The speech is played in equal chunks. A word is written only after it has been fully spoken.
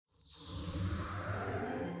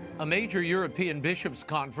A major European bishops'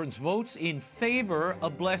 conference votes in favor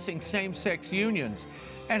of blessing same-sex unions.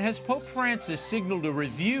 And has Pope Francis signaled a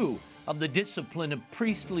review of the discipline of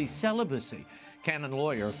priestly celibacy? Canon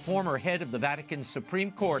lawyer, former head of the Vatican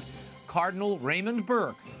Supreme Court, Cardinal Raymond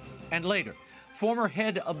Burke, and later, former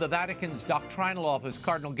head of the Vatican's doctrinal office,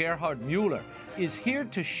 Cardinal Gerhard Müller, is here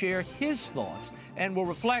to share his thoughts and will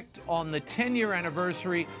reflect on the 10-year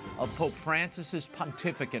anniversary of Pope Francis's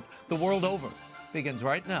pontificate. The world over begins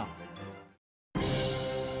right now.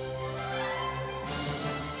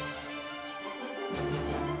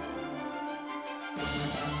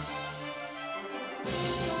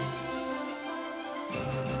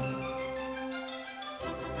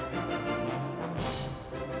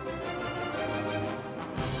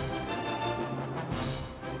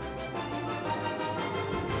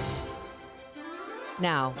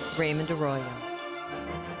 Now, Raymond Arroyo.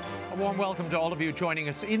 A warm welcome to all of you joining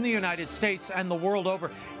us in the United States and the world over.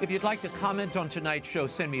 If you'd like to comment on tonight's show,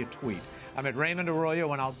 send me a tweet. I'm at Raymond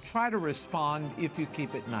Arroyo, and I'll try to respond if you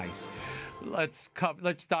keep it nice. Let's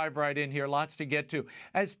dive right in here. Lots to get to.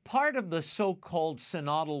 As part of the so-called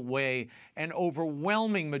synodal way, an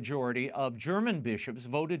overwhelming majority of German bishops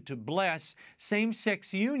voted to bless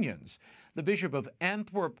same-sex unions. The Bishop of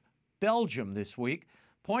Antwerp, Belgium, this week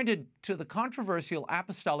pointed to the controversial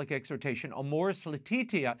apostolic exhortation Amoris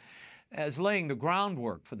Laetitia as laying the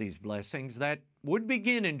groundwork for these blessings that would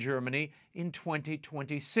begin in Germany in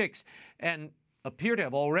 2026 and appear to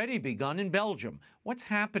have already begun in Belgium. What's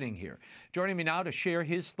happening here? Joining me now to share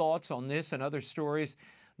his thoughts on this and other stories,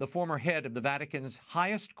 the former head of the Vatican's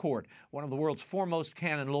highest court, one of the world's foremost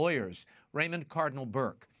canon lawyers, Raymond Cardinal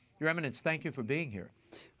Burke. Your Eminence, thank you for being here.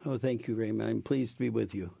 Oh, thank you, Raymond. I'm pleased to be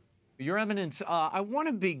with you. Your Eminence, I want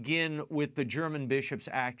to begin with the German bishop's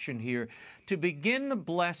action here to begin the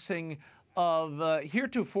blessing of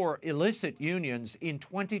heretofore illicit unions in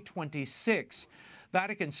 2026.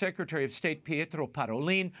 Vatican Secretary of State Pietro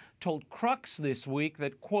Parolin told Crux this week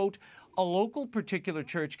that, quote, a local particular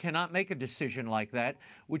church cannot make a decision like that,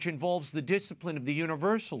 which involves the discipline of the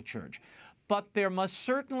universal church. But there must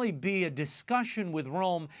certainly be a discussion with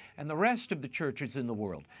Rome and the rest of the churches in the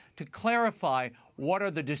world to clarify what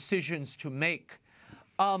are the decisions to make.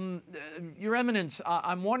 Your Eminence,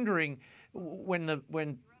 I'm wondering,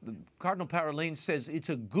 when Cardinal Parolin says it's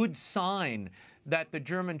a good sign that the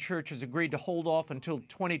German church has agreed to hold off until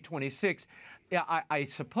 2026, I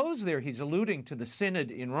suppose there he's alluding to the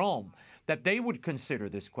Synod in Rome, that they would consider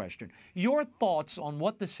this question. Your thoughts on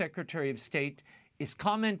what the Secretary of State is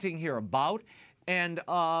commenting here about, and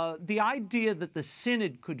the idea that the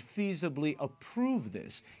Synod could feasibly approve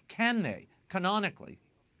this. Can they, canonically?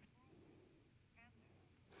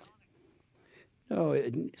 No,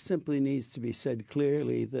 it simply needs to be said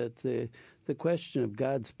clearly that the question of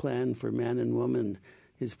God's plan for man and woman,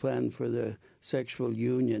 his plan for the sexual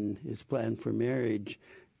union, his plan for marriage,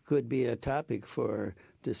 could be a topic for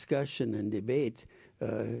discussion and debate,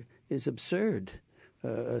 is absurd.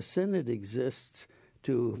 A synod exists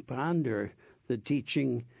to ponder the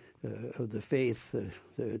teaching of the faith,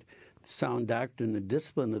 the sound doctrine and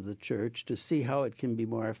discipline of the church, to see how it can be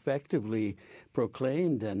more effectively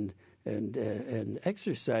proclaimed and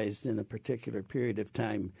exercised in a particular period of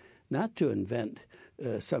time, not to invent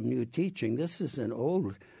some new teaching. This is an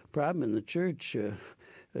old problem in the church.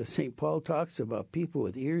 St. Paul talks about people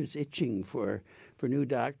with ears itching for new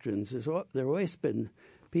doctrines. There have always been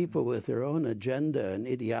people with their own agenda and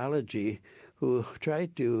ideology who try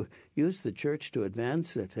to use the church to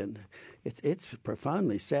advance it. And it's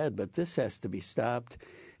profoundly sad, but this has to be stopped.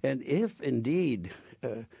 And if indeed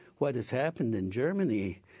what has happened in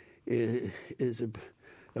Germany is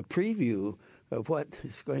a preview of what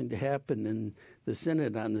is going to happen in the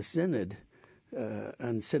Synod on the Synod,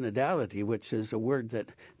 on synodality, which is a word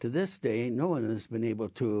that to this day no one has been able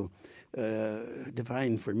to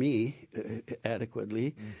define for me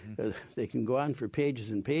adequately. Mm-hmm. They can go on for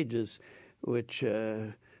pages and pages, which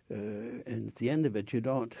and at the end of it you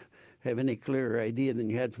don't have any clearer idea than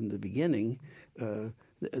you had from the beginning.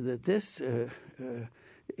 That this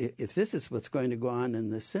if this is what's going to go on in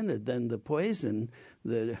the Synod, then the poison,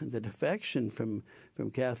 the defection from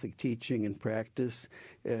Catholic teaching and practice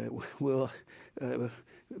will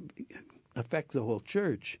affect the whole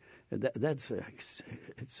church.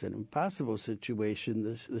 It's an impossible situation.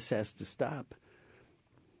 This has to stop.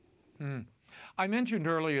 I mentioned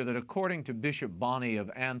earlier that according to Bishop Bonney of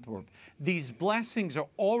Antwerp, these blessings are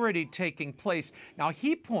already taking place. Now,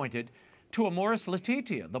 he pointed to Amoris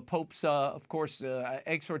Laetitia, the Pope's, of course,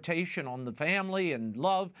 exhortation on the family and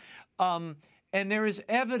love. And there is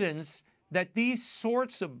evidence that these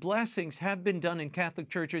sorts of blessings have been done in Catholic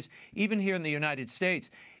churches, even here in the United States.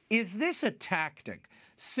 Is this a tactic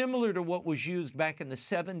similar to what was used back in the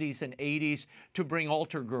 70s and 80s to bring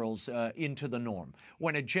altar girls into the norm,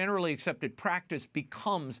 when a generally accepted practice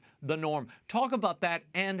becomes the norm? Talk about that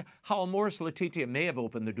and how Amoris Laetitia may have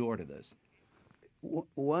opened the door to this.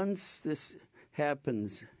 Once this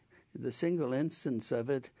happens, the single instance of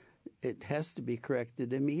it, it has to be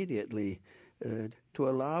corrected immediately. To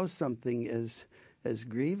allow something as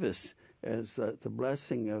grievous as the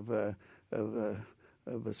blessing of a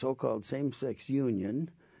so-called same-sex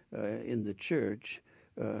union in the church,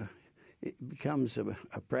 it becomes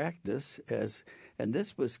a practice, and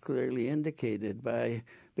this was clearly indicated by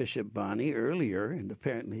Bishop Bonney earlier, and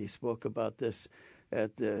apparently he spoke about this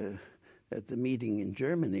at the meeting in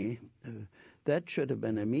Germany. That should have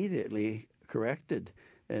been immediately corrected,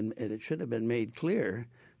 and it should have been made clear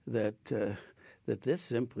that this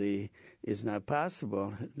simply is not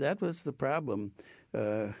possible. That was the problem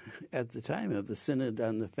at the time of the Synod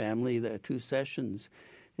on the Family, the two sessions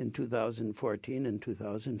in 2014 and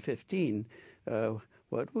 2015.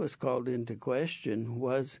 What was called into question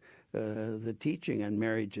was the teaching on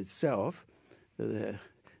marriage itself, the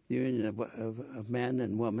union of man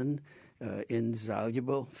and woman,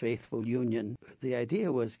 indissoluble, faithful union. The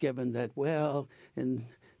idea was given that, well, in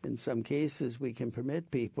some cases we can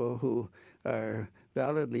permit people who are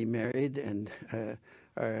validly married and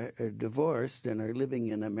are divorced and are living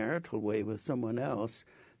in a marital way with someone else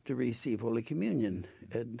to receive Holy Communion.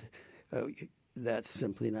 And that's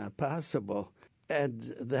simply not possible.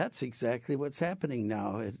 And that's exactly what's happening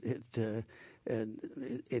now.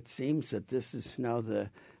 It seems that this is now the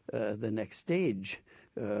next stage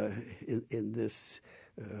in this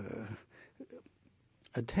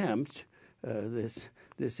attempt, this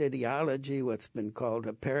ideology, what's been called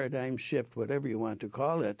a paradigm shift, whatever you want to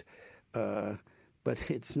call it,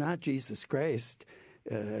 but it's not Jesus Christ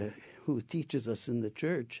who teaches us in the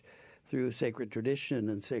church through sacred tradition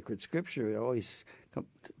and sacred scripture, always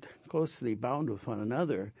closely bound with one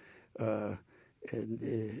another.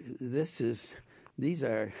 These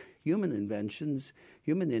are human inventions,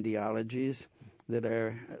 human ideologies that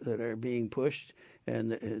are being pushed,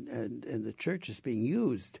 and the church is being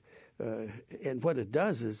used. And what it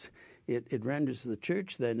does is it renders the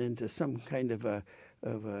church then into some kind of a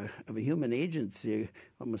human agency,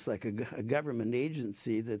 almost like a government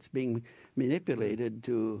agency that's being manipulated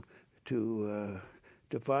to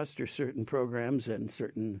foster certain programs and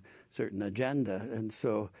certain agenda. And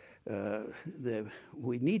so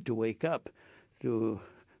we need to wake up to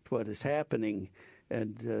what is happening,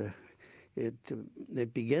 and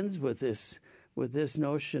it begins with this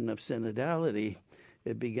notion of synodality.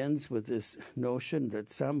 It begins with this notion that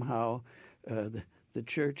somehow the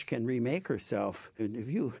church can remake herself. And if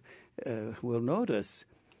you will notice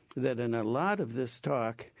that in a lot of this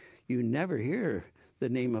talk, you never hear the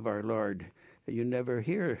name of our Lord. You never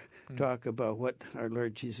hear talk about what our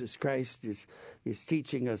Lord Jesus Christ is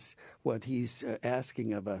teaching us, what he's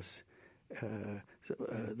asking of us.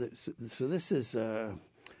 So this is a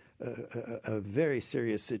very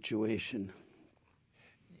serious situation.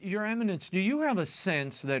 Your Eminence, do you have a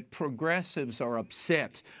sense that progressives are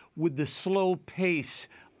upset with the slow pace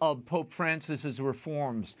of Pope Francis's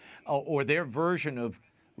reforms, or their version of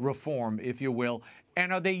reform, if you will?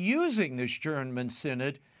 And are they using this German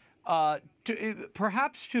synod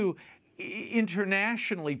perhaps to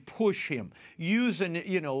internationally push him, using,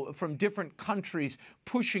 from different countries,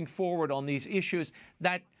 pushing forward on these issues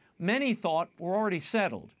that many thought were already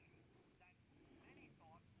settled?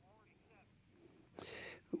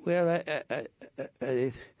 Well,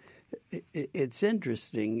 it's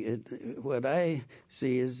interesting. What I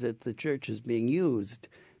see is that the church is being used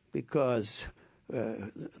because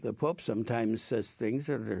the Pope sometimes says things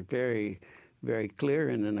that are very, very clear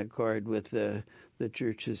and in accord with the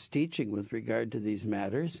church's teaching with regard to these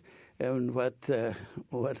matters. And what the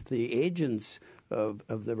agents of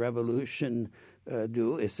the revolution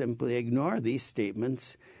do is simply ignore these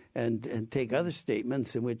statements and take other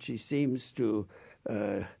statements in which he seems to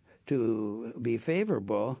be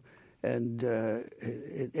favorable, and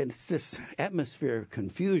it's this atmosphere of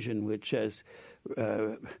confusion which has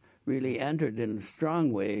really entered in a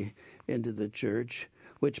strong way into the church,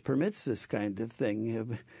 which permits this kind of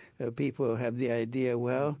thing. People have the idea,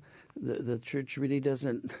 well, the church really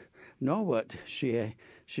doesn't know what she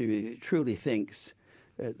truly thinks.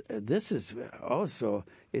 This is also,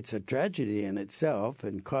 it's a tragedy in itself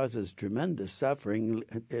and causes tremendous suffering.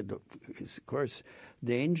 It is, of course,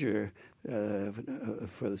 danger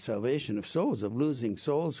for the salvation of souls, of losing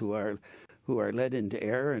souls who are led into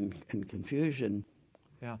error and confusion.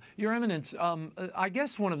 Yeah. Your Eminence, I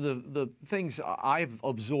guess one of the things I've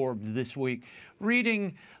absorbed this week,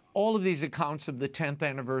 reading all of these accounts of the 10th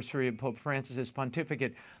anniversary of Pope Francis's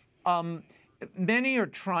pontificate, many are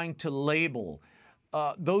trying to label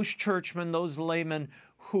those churchmen, those laymen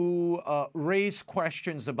who raise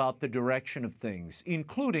questions about the direction of things,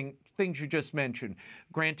 including things you just mentioned,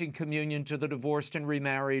 granting communion to the divorced and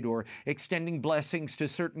remarried, or extending blessings to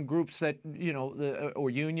certain groups that, or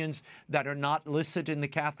unions that are not licit in the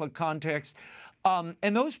Catholic context.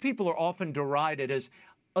 And those people are often derided as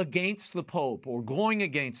against the Pope, or going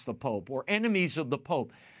against the Pope, or enemies of the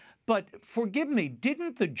Pope. But forgive me,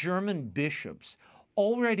 didn't the German bishops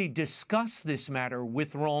already discuss this matter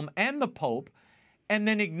with Rome and the Pope, and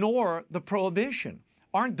then ignore the prohibition?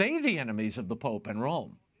 Aren't they the enemies of the Pope and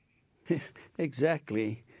Rome?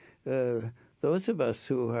 Exactly. Those of us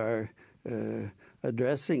who are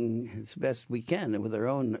addressing as best we can with our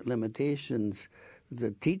own limitations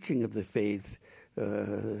the teaching of the faith,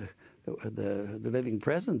 the living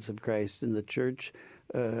presence of Christ in the Church,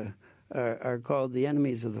 are called the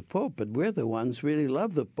enemies of the Pope. But we're the ones who really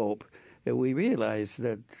love the Pope. We realize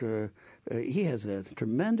that he has a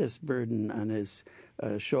tremendous burden on his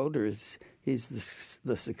shoulders. He's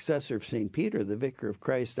the successor of St. Peter, the vicar of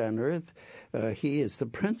Christ on earth. He is the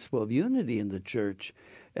principle of unity in the Church.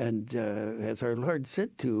 And as our Lord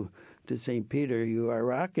said to St. Peter, "You are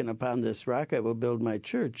rock, and upon this rock I will build my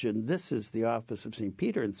church." And this is the office of St.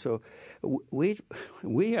 Peter. And so we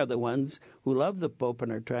are the ones who love the Pope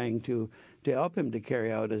and are trying to help him to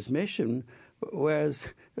carry out his mission,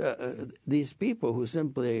 whereas these people who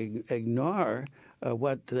simply ignore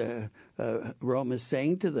what Rome is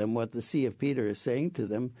saying to them, what the See of Peter is saying to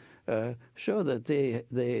them, show that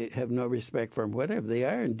they have no respect for him, whatever. They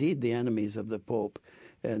are indeed the enemies of the Pope.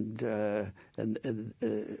 And that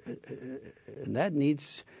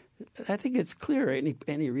needs, I think it's clear,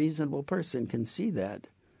 any reasonable person can see that.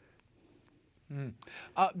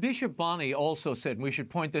 Bishop Bonney also said, and we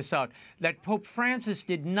should point this out, that Pope Francis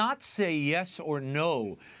did not say yes or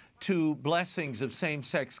no to blessings of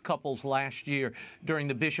same-sex couples last year during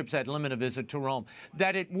the bishop's ad limina visit to Rome,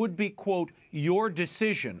 that it would be, quote, your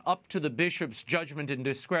decision, up to the bishop's judgment and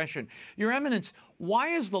discretion. Your Eminence, why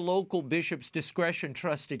is the local bishop's discretion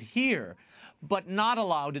trusted here, but not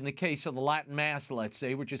allowed in the case of the Latin Mass, let's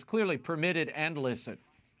say, which is clearly permitted and licit,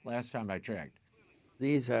 last time I checked?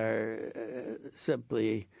 These are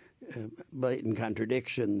simply blatant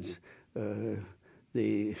contradictions.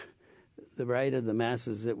 The rite of the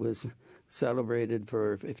Masses, it was celebrated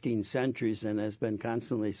for 15 centuries and has been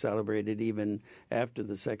constantly celebrated even after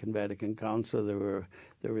the Second Vatican Council. There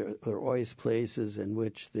were always places in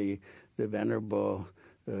which the venerable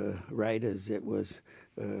rite, as it was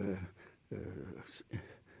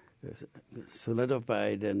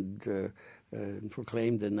solidified and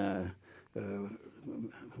proclaimed in a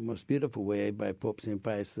most beautiful way by Pope St.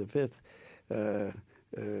 Pius V.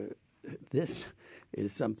 This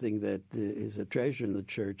is something that is a treasure in the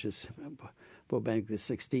Church. As Pope Benedict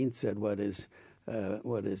XVI said, what is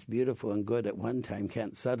beautiful and good at one time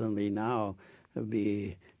can't suddenly now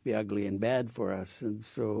be ugly and bad for us. And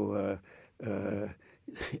so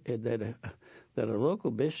that a local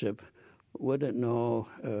bishop wouldn't know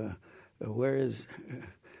where is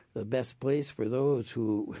the best place for those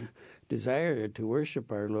who desire to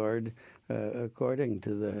worship our Lord according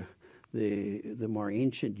to the more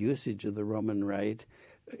ancient usage of the Roman Rite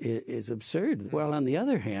is absurd. While on the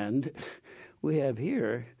other hand, we have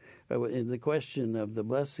here, in the question of the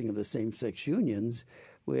blessing of the same-sex unions,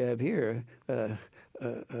 we have here an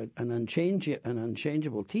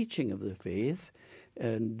unchangeable teaching of the faith,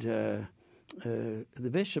 and the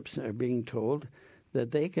bishops are being told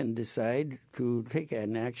that they can decide to take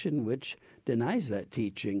an action which denies that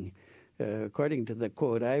teaching. According to the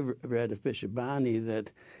quote I read of Bishop Bonney,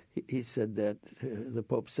 that he said that the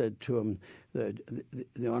Pope said to him that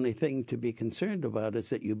the only thing to be concerned about is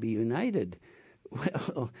that you be united.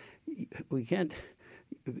 Well, we can't,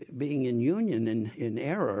 being in union in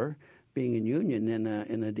error, being in union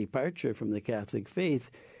in a departure from the Catholic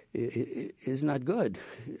faith is not good.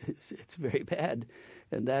 It's very bad.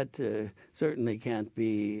 And that certainly can't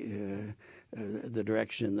be the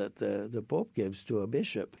direction that the Pope gives to a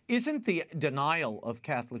bishop. Isn't the denial of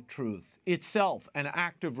Catholic truth itself an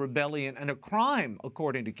act of rebellion and a crime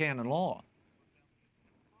according to canon law?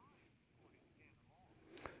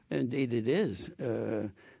 Indeed it is.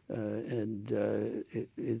 And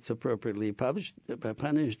it's appropriately punished,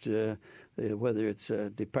 whether it's a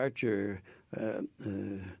departure,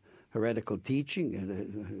 heretical teaching,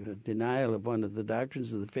 a denial of one of the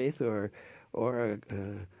doctrines of the faith, or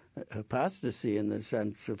apostasy in the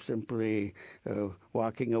sense of simply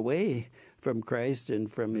walking away from Christ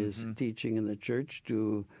and from his teaching in the Church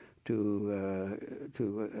to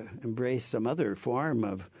embrace some other form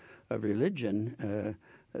of religion.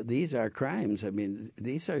 These are crimes. I mean,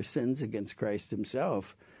 these are sins against Christ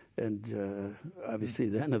Himself, and obviously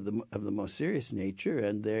then of the most serious nature.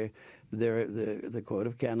 And the Code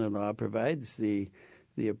of Canon Law provides the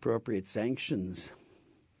appropriate sanctions.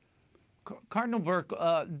 Cardinal Burke,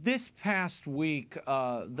 this past week,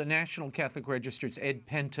 the National Catholic Register's Ed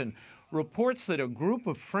Penton reports that a group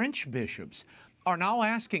of French bishops are now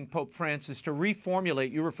asking Pope Francis to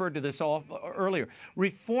reformulate, you referred to this earlier,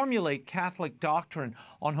 reformulate Catholic doctrine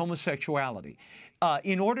on homosexuality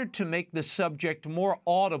in order to make the subject more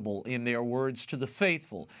audible, in their words, to the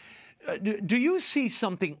faithful. Do you see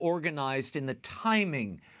something organized in the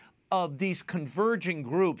timing of these converging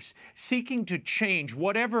groups seeking to change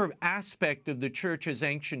whatever aspect of the Church's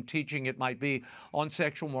ancient teaching it might be on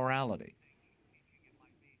sexual morality?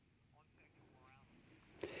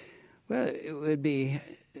 Well, it would be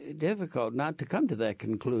difficult not to come to that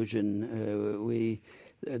conclusion.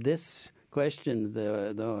 This question,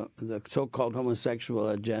 the so-called homosexual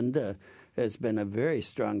agenda, has been a very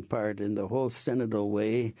strong part in the whole synodal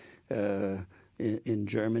way in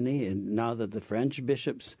Germany. And now that the French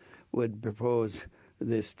bishops would propose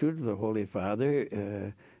this to the Holy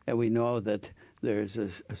Father, and we know that there's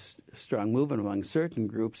a strong movement among certain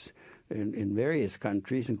groups in various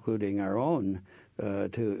countries, including our own,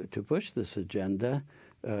 to push this agenda.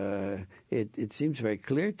 It seems very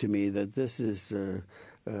clear to me that this is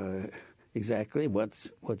exactly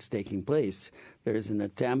what's taking place. There's an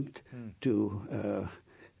attempt to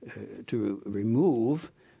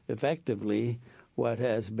remove effectively what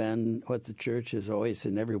the Church has always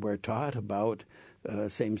and everywhere taught about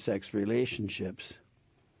same-sex relationships.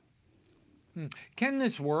 Can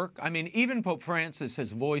this work? I mean, even Pope Francis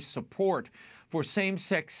has voiced support for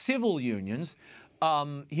same-sex civil unions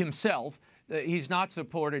himself. He's not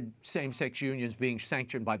supported same-sex unions being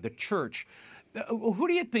sanctioned by the Church. Who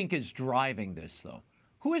do you think is driving this, though?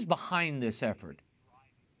 Who is behind this effort?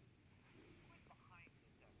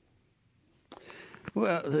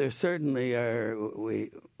 Well, there certainly are.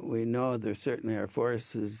 We know there certainly are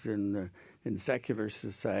forces in secular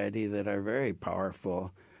society that are very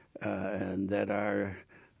powerful and that are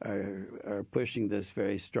pushing this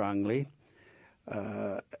very strongly.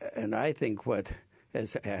 And I think what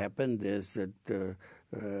has happened is that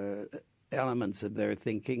elements of their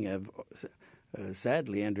thinking have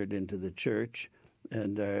sadly entered into the Church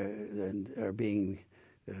and are being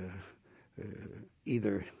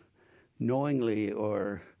either knowingly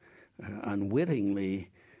or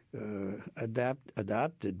unwittingly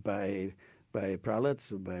adopted by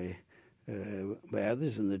prelates or by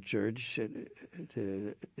others in the Church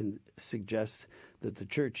to suggest that the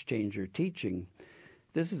Church change her teaching.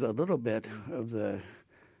 This is a little bit of a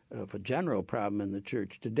general problem in the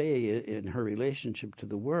Church today in her relationship to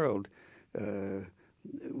the world.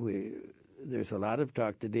 There's a lot of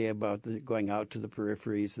talk today about going out to the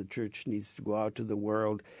peripheries. The Church needs to go out to the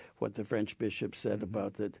world. What the French bishop said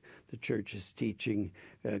about that the Church's teaching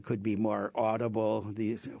could be more audible,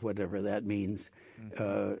 whatever that means.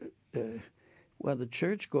 Well, the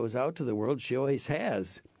Church goes out to the world. She always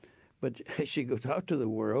has. But she goes out to the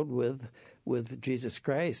world with Jesus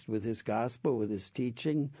Christ, with His gospel, with His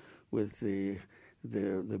teaching, with the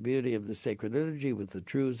beauty of the sacred liturgy, with the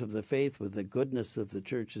truths of the faith, with the goodness of the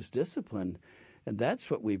Church's discipline. And that's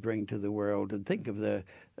what we bring to the world. And think of the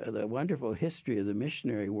wonderful history of the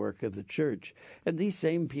missionary work of the Church. And these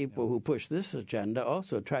same people who push this agenda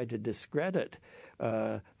also try to discredit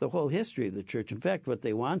the whole history of the Church. In fact, what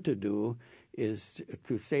they want to do is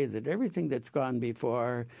to say that everything that's gone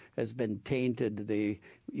before has been tainted. They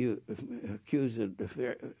accuse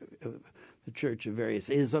the Church of various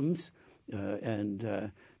isms. And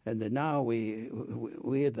that now we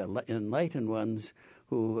are the enlightened ones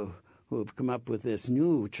who have come up with this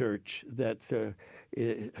new Church that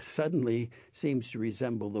suddenly seems to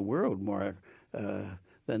resemble the world more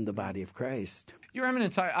than the body of Christ. Your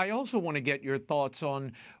Eminence, I also want to get your thoughts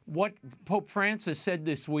on what Pope Francis said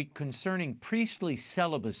this week concerning priestly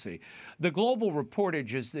celibacy. The global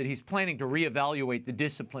reportage is that he's planning to reevaluate the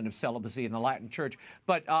discipline of celibacy in the Latin Church.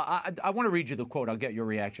 But I want to read you the quote. I'll get your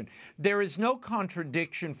reaction. "There is no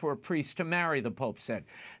contradiction for a priest to marry," the Pope said.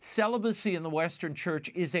 "Celibacy in the Western Church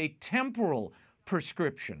is a temporal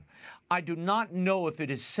prescription. I do not know if it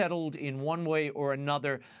is settled in one way or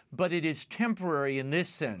another, but it is temporary in this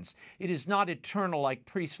sense. It is not eternal like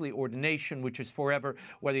priestly ordination, which is forever,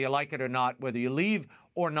 whether you like it or not. Whether you leave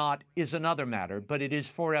or not is another matter, but it is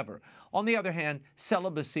forever. On the other hand,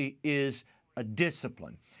 celibacy is a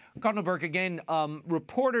discipline. Cardinal Burke, again,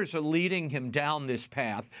 reporters are leading him down this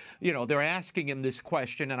path. You know, they're asking him this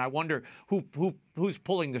question, and I wonder who's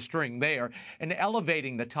pulling the string there and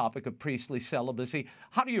elevating the topic of priestly celibacy.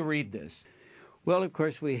 How do you read this? Well, of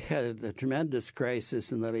course, we had a tremendous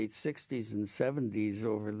crisis in the late 60s and 70s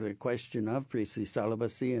over the question of priestly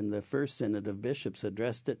celibacy, and the First Synod of Bishops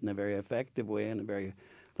addressed it in a very effective way in a very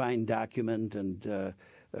fine document, and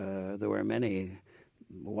there were many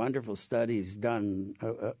wonderful studies done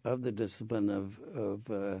of the discipline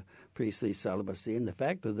of priestly celibacy. And the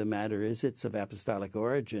fact of the matter is it's of apostolic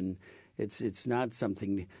origin. It's not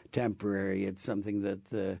something temporary. It's something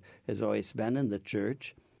that has always been in the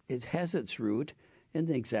Church. It has its root in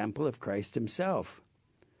the example of Christ himself.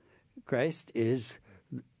 Christ is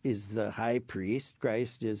the high priest.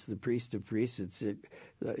 Christ is the priest of priests.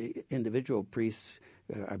 Individual priests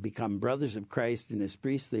become brothers of Christ in his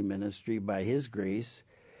priestly ministry by his grace,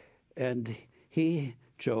 and he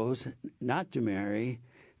chose not to marry.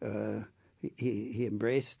 He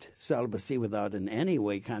embraced celibacy without in any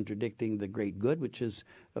way contradicting the great good which is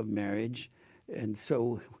of marriage, and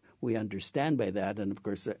so we understand by that, and of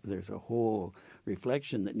course there's a whole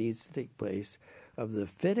reflection that needs to take place of the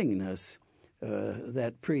fittingness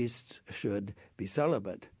that priests should be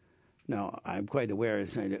celibate. Now, I'm quite aware,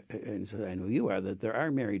 and so I know you are, that there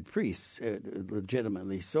are married priests,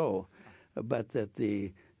 legitimately so, but that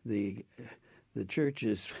the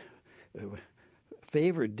Church's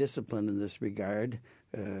favored discipline in this regard,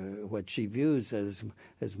 what she views as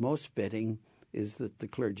most fitting, is that the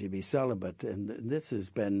clergy be celibate, and this has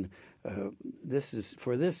been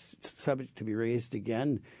for this subject to be raised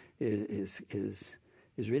again is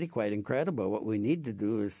really quite incredible. What we need to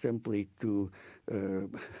do is simply to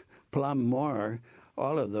plumb more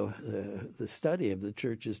all of the study of the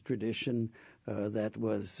Church's tradition that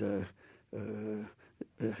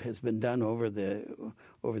has been done over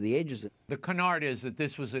the ages. The canard is that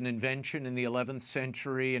this was an invention in the 11th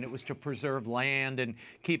century, and it was to preserve land and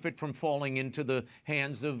keep it from falling into the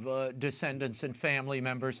hands of descendants and family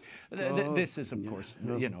members. This is, of course,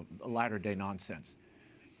 latter-day nonsense.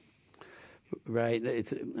 Right,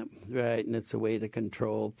 and it's a way to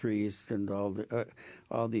control priests and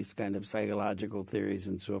all these kind of psychological theories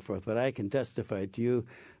and so forth. But I can testify to you,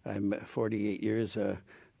 I'm 48 years a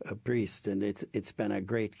priest, and it's been a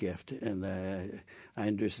great gift. And I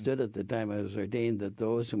understood at the time I was ordained that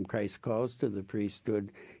those whom Christ calls to the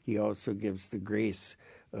priesthood, he also gives the grace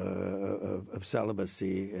of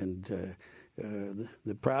celibacy. And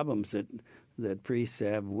the problems that priests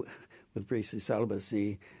have with priestly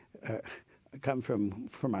celibacy come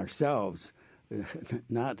from ourselves,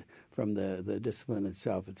 not from the discipline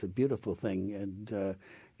itself. It's a beautiful thing, and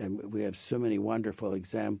we have so many wonderful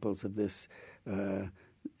examples of this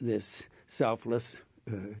selfless,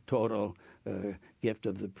 total gift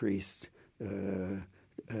of the priest to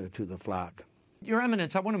the flock. Your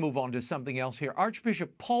Eminence, I want to move on to something else here.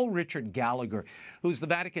 Archbishop Paul Richard Gallagher, who's the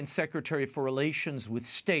Vatican Secretary for Relations with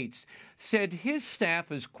States, said his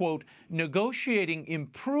staff is, quote, negotiating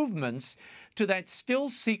improvements to that still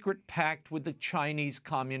secret pact with the Chinese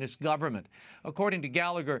Communist government. According to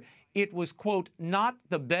Gallagher, it was, quote, not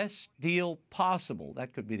the best deal possible.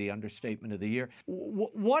 That could be the understatement of the year.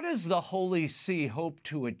 What does the Holy See hope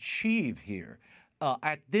to achieve here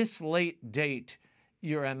at this late date,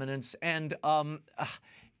 Your Eminence? And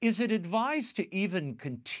is it advised to even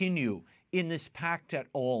continue in this pact at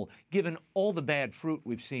all, given all the bad fruit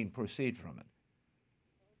we've seen proceed from it?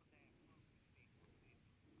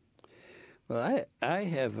 Well, I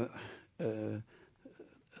have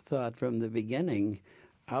thought from the beginning,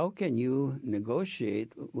 how can you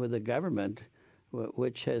negotiate with a government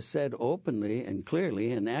which has said openly and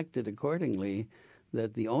clearly and acted accordingly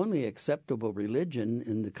that the only acceptable religion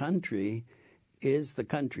in the country is the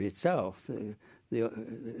country itself?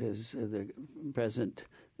 As the present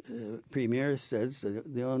premier says,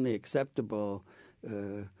 the only acceptable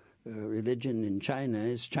religion in China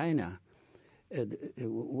is China. And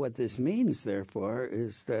what this means, therefore,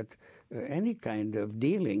 is that any kind of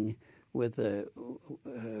dealing with the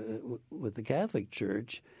Catholic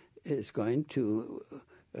Church is going to,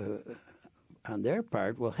 on their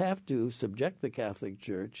part, will have to subject the Catholic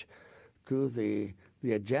Church to the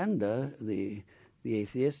agenda, the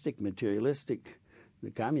atheistic, materialistic,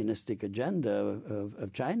 the communistic agenda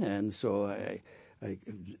of China. And so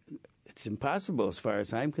it's impossible as far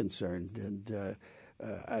as I'm concerned. And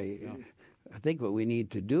I think what we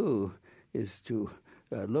need to do is to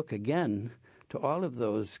look again to all of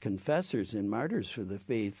those confessors and martyrs for the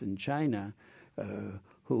faith in China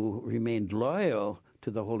who remained loyal to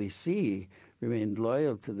the Holy See remained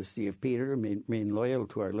loyal to the See of Peter, remained loyal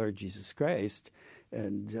to our Lord Jesus Christ,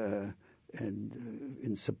 and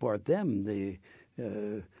support them.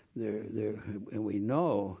 And we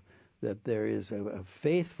know that there is a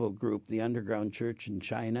faithful group, the underground church in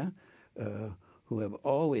China, who have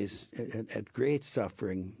always, at great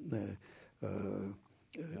suffering,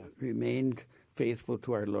 remained faithful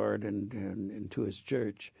to our Lord and to His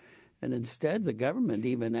church. And instead, the government,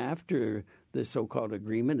 even after the so-called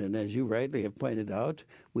agreement, and as you rightly have pointed out,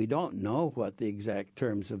 we don't know what the exact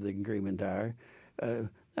terms of the agreement are.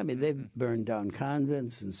 They've burned down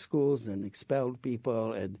convents and schools and expelled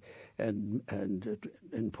people and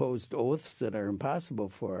imposed oaths that are impossible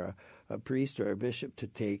for a priest or a bishop to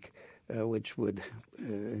take, which would,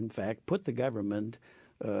 in fact, put the government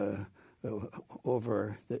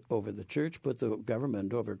over the church, put the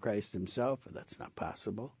government over Christ Himself. That's not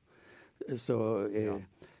possible. So,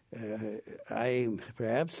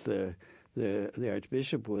 perhaps the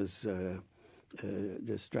Archbishop was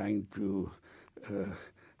just trying to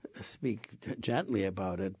speak gently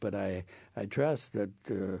about it, but I trust that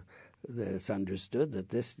it's understood that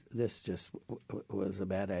this just was a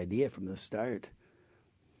bad idea from the start.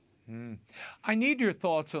 I need your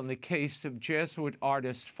thoughts on the case of Jesuit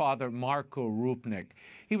artist Father Marco Rupnik.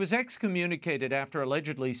 He was excommunicated after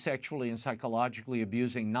allegedly sexually and psychologically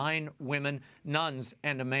abusing 9 women, nuns,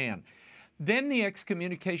 and a man. Then the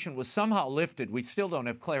excommunication was somehow lifted. We still don't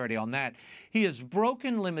have clarity on that. He has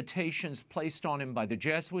broken limitations placed on him by the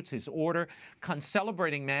Jesuits, his order,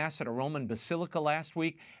 concelebrating Mass at a Roman basilica last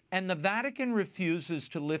week, and the Vatican refuses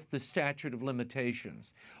to lift the statute of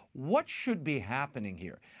limitations. What should be happening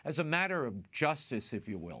here as a matter of justice, if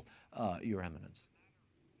you will, Your Eminence?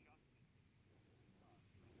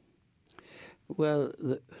 Well,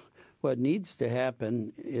 what needs to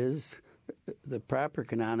happen is the proper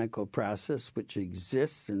canonical process, which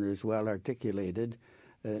exists and is well articulated,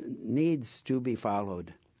 needs to be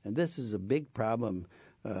followed. And this is a big problem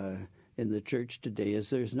in the Church today, is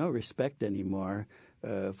there's no respect anymore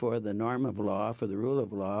for the norm of law, for the rule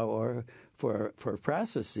of law, or for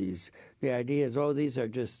processes. The idea is, these are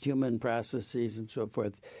just human processes and so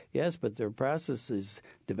forth. Yes, but they're processes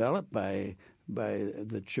developed by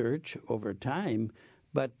the Church over time,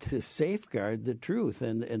 but to safeguard the truth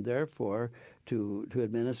and therefore to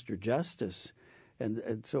administer justice.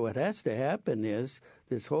 And so what has to happen is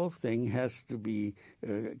this whole thing has to be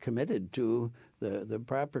committed to the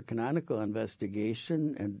proper canonical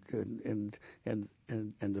investigation, and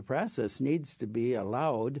the process needs to be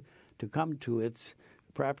allowed to come to its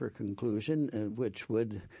proper conclusion, which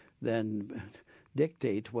would then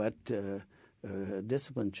dictate what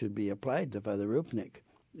discipline should be applied to Father Rupnik.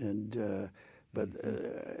 But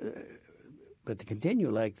to continue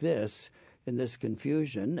like this, in this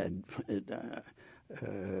confusion,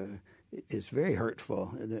 is very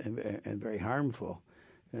hurtful and very harmful.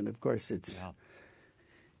 And of course, it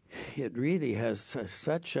really has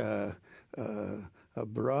such a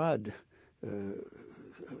broad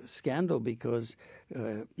scandal, because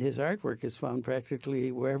his artwork is found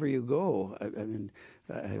practically wherever you go.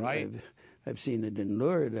 I've seen it in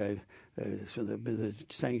Lourdes. The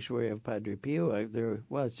sanctuary of Padre Pio.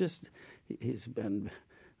 He's been,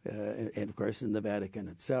 and of course in the Vatican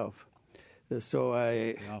itself. So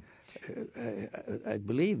I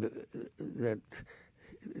believe that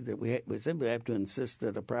we simply have to insist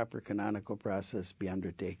that a proper canonical process be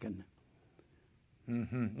undertaken.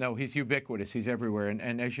 Mm-hmm. No, he's ubiquitous. He's everywhere.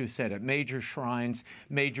 And as you said, at major shrines,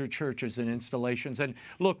 major churches and installations. And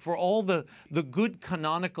look, for all the good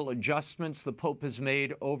canonical adjustments the Pope has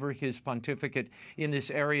made over his pontificate in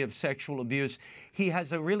this area of sexual abuse, he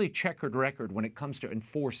has a really checkered record when it comes to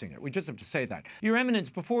enforcing it. We just have to say that. Your Eminence,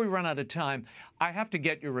 before we run out of time, I have to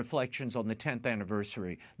get your reflections on the 10th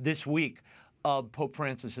anniversary this week of Pope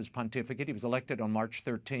Francis's pontificate. He was elected on March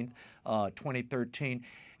 13th, 2013.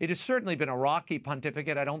 It has certainly been a rocky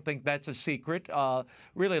pontificate. I don't think that's a secret,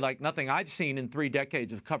 really like nothing I've seen in 3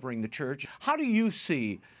 decades of covering the Church. How do you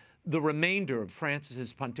see the remainder of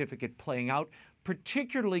Francis's pontificate playing out,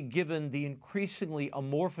 particularly given the increasingly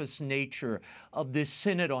amorphous nature of this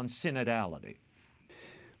synod on synodality?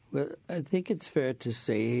 Well, I think it's fair to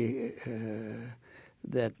say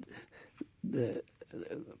that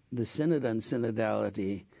the synod on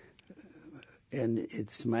synodality and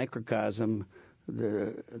its microcosm,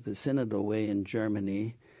 the synodal way in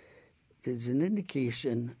Germany, is an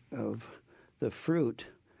indication of the fruit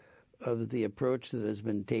of the approach that has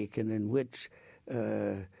been taken, in which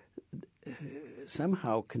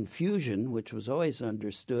somehow confusion, which was always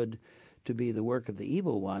understood to be the work of the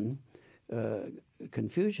evil one,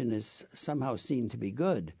 confusion is somehow seen to be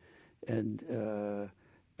good, and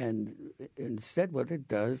And instead what it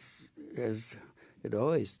does, as it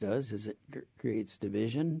always does, is it creates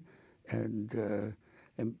division, and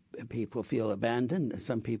people feel abandoned.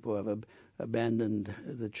 Some people have abandoned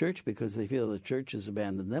the church because they feel the church has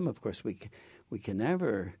abandoned them. Of course, we can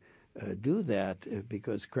never do that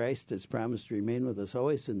because Christ has promised to remain with us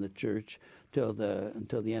always in the church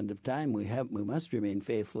until the end of time. We must remain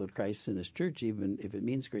faithful to Christ and His church, even if it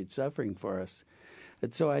means great suffering for us.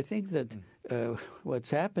 And so I think that what's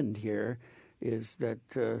happened here is that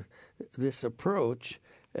this approach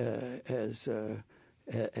has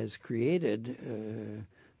created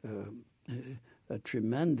a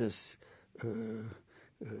tremendous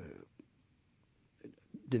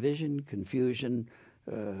division, confusion,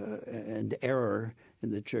 and error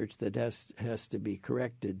in the church that has to be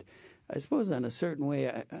corrected. I suppose in a certain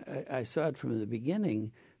way I saw it from the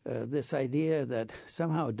beginning, this idea that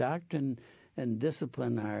somehow doctrine and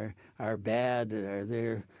discipline are bad, are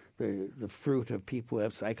the fruit of people who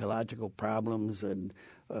have psychological problems and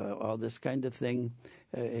all this kind of thing.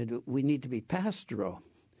 And we need to be pastoral.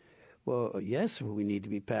 Well, yes, we need to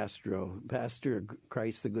be pastoral. Pastor,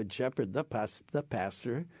 Christ the Good Shepherd, the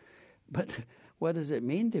pastor. But what does it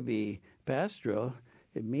mean to be pastoral?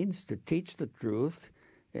 It means to teach the truth,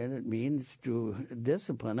 and it means to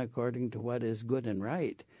discipline according to what is good and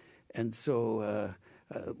right. And so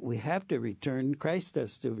we have to return. Christ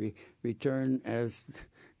has to return as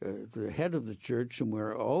the head of the church, whom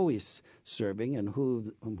we're always serving, and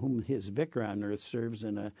whom His vicar on earth serves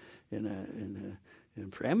in a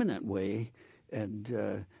preeminent way,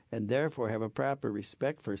 and therefore have a proper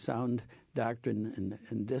respect for sound doctrine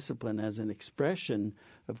and discipline as an expression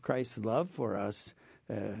of Christ's love for us,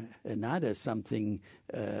 and not as something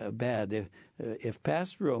bad. If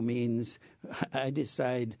pastoral means I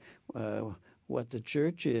decide what the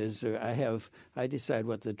church is, or I decide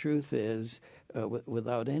what the truth is,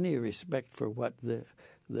 without any respect for what the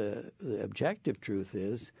objective truth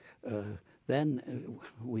is, then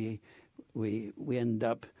we end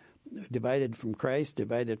up divided from Christ,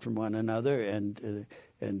 divided from one another, and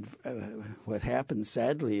what happens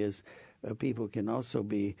sadly is people can also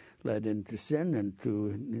be led into sin and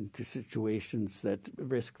into situations that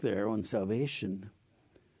risk their own salvation.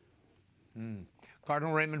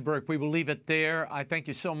 Cardinal Raymond Burke, we will leave it there. I thank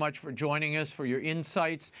you so much for joining us, for your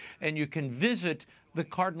insights, and you can visit the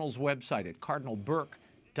Cardinal's website at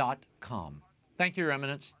cardinalburke.com. Thank you, Your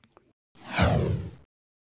Eminence.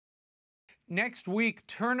 Next week,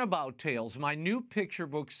 Turnabout Tales, my new picture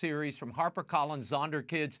book series from HarperCollins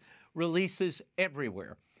Zonderkids, releases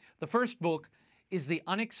everywhere. The first book is The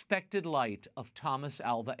Unexpected Light of Thomas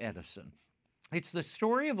Alva Edison. It's the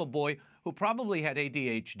story of a boy who probably had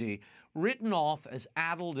ADHD, written off as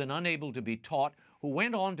addled and unable to be taught, who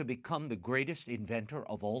went on to become the greatest inventor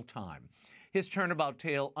of all time. His turnabout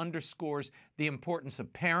tale underscores the importance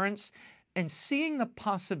of parents and seeing the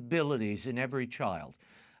possibilities in every child.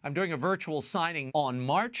 I'm doing a virtual signing on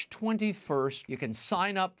March 21st. You can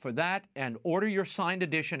sign up for that and order your signed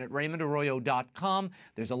edition at RaymondArroyo.com.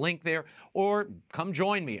 There's a link there. Or come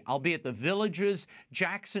join me. I'll be at the Villages,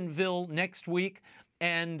 Jacksonville next week,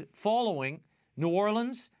 and following New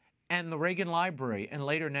Orleans and the Reagan Library, and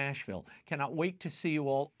later Nashville. Cannot wait to see you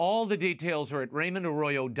all. All the details are at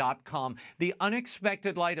RaymondArroyo.com. The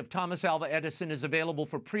Unexpected Light of Thomas Alva Edison is available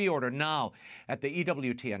for pre-order now at the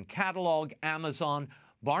EWTN catalog, Amazon,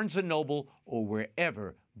 Barnes & Noble, or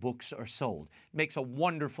wherever books are sold. It makes a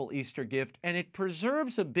wonderful Easter gift, and it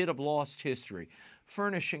preserves a bit of lost history,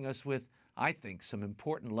 furnishing us with, I think, some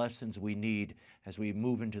important lessons we need as we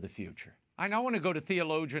move into the future. I now want to go to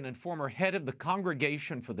theologian and former head of the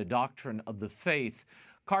Congregation for the Doctrine of the Faith,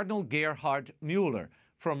 Cardinal Gerhard Müller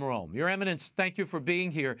from Rome. Your Eminence, thank you for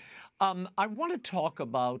being here. I want to talk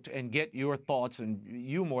about and get your thoughts, and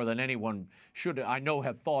you more than anyone should, I know,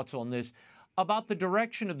 have thoughts on this, about the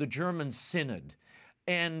direction of the German Synod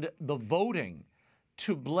and the voting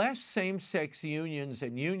to bless same-sex unions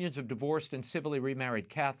and unions of divorced and civilly remarried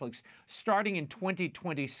Catholics starting in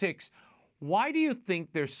 2026. Why do you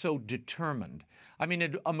think they're so determined? I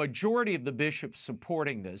mean, a majority of the bishops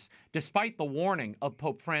supporting this, despite the warning of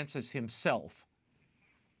Pope Francis himself.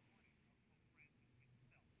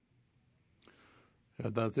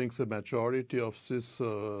 And I think the majority of this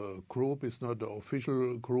group is not the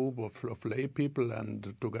official group of lay people,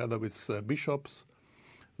 and together with bishops,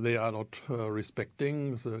 they are not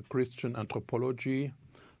respecting the Christian anthropology,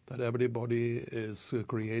 that everybody is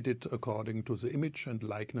created according to the image and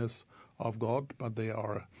likeness of God, but they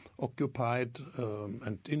are occupied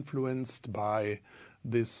and influenced by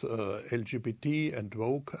this LGBT and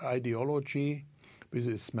woke ideology, which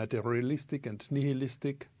is materialistic and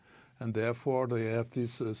nihilistic. And therefore they have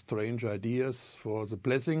these strange ideas for the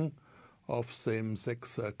blessing of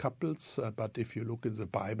same-sex couples. But if you look in the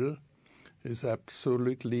Bible, it's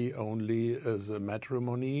absolutely only the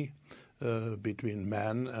matrimony between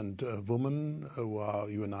man and woman who are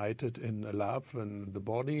united in love in the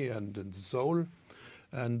body and in the soul,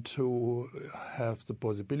 and who have the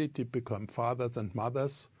possibility to become fathers and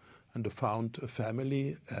mothers and to found a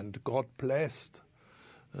family. And God blessed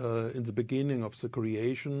in the beginning of the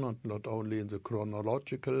creation, not only in the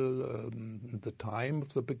chronological, the time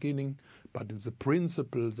of the beginning, but in the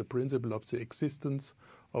principle of the existence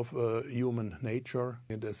of human nature.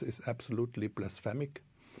 And this is absolutely blasphemic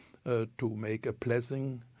to make a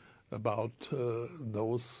blessing about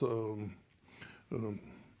those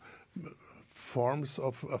forms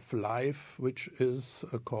of life which is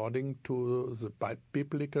according to the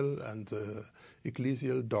biblical and the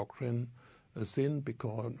ecclesial doctrine a sin,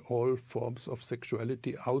 because all forms of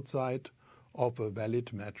sexuality outside of a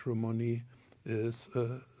valid matrimony is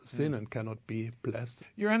sin and cannot be blessed.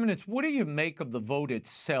 Your Eminence, what do you make of the vote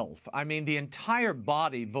itself? I mean, the entire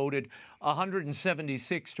body voted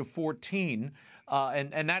 176 to 14,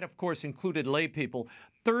 and that, of course, included lay people.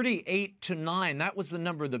 38 to 9, that was the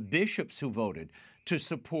number of the bishops who voted to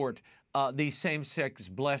support these same-sex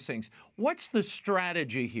blessings. What's the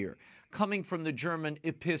strategy here coming from the German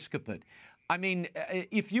episcopate? I mean,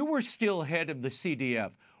 if you were still head of the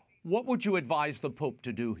CDF, what would you advise the Pope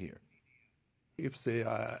to do here? If they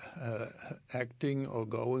are acting or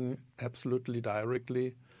going absolutely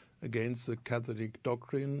directly against the Catholic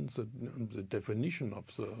doctrine, the definition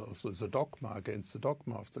of the dogma, against the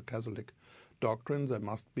dogma of the Catholic doctrine, there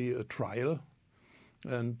must be a trial,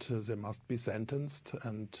 and they must be sentenced,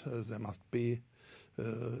 and they must be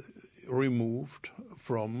removed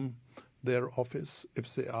from their office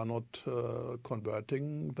if they are not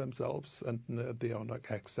converting themselves and they are not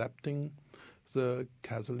accepting the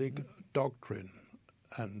Catholic doctrine.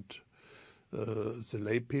 And the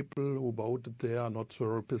lay people who voted there are not the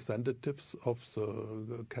representatives of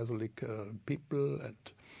the Catholic people. And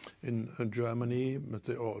in Germany,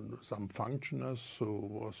 there are some functionaries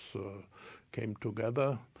who came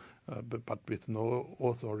together, but with no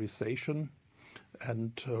authorization.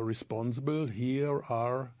 And responsible here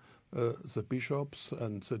are the bishops,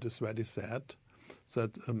 and it is very sad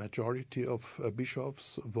that a majority of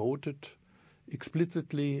bishops voted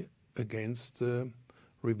explicitly against the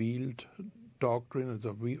revealed doctrine and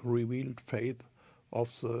the revealed faith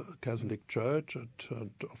of the Catholic Church and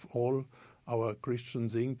of all our Christian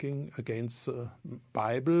thinking, against the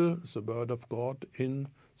Bible, the Word of God, in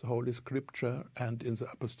the Holy Scripture and in the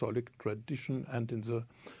Apostolic tradition and in the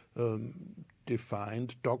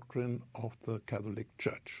defined doctrine of the Catholic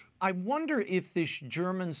Church. I wonder if this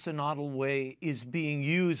German synodal way is being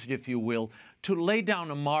used, if you will, to lay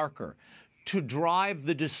down a marker, to drive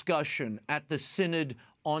the discussion at the Synod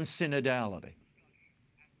on synodality.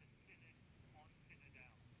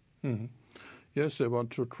 Mm-hmm. Yes, they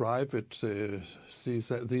want to drive it. They see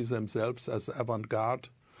themselves as avant-garde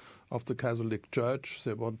of the Catholic Church.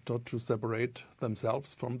 They want not to separate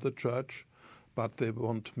themselves from the Church, but they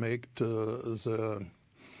want to make the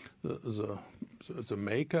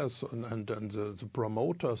makers and the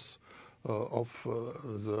promoters of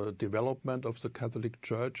the development of the Catholic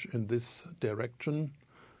Church in this direction,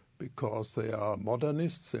 because they are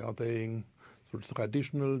modernists. They are saying the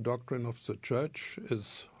traditional doctrine of the Church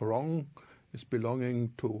is wrong, is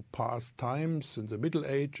belonging to past times in the Middle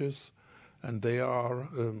Ages, and they are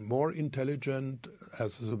more intelligent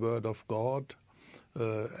as the Word of God,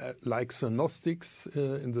 like the Gnostics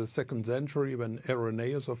in the 2nd century, when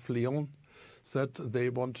Irenaeus of Lyon said they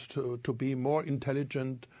want to be more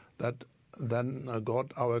intelligent than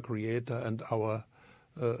God, our Creator and our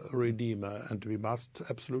Redeemer. And we must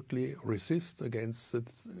absolutely resist against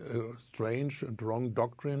this strange and wrong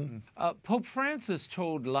doctrine. Pope Francis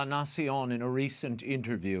told La Nación in a recent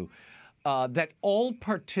interview that all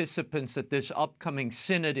participants at this upcoming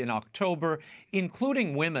synod in October,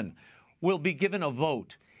 including women, will be given a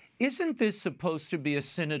vote. Isn't this supposed to be a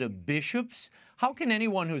synod of bishops? How can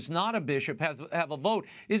anyone who's not a bishop have a vote?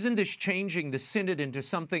 Isn't this changing the synod into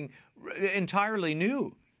something entirely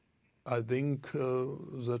new? I think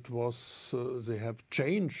that was they have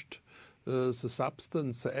changed the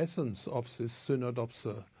substance, the essence of this synod of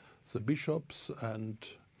the bishops, and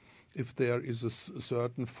if there is a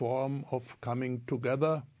certain form of coming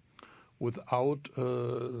together without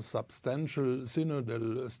a substantial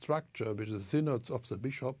synodal structure, which is synods of the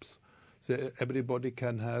bishops, everybody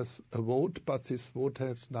can have a vote, but this vote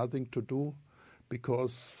has nothing to do,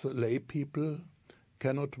 because lay people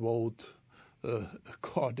cannot vote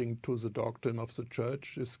according to the doctrine of the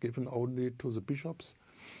Church, is given only to the bishops.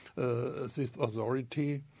 This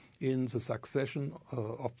authority in the succession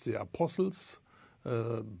of the apostles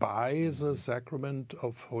by the sacrament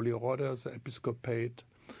of Holy Order, the episcopate,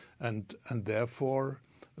 and therefore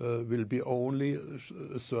will be only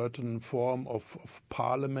a certain form of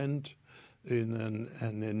parliament in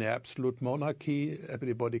an absolute monarchy.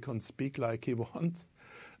 Everybody can speak like he wants,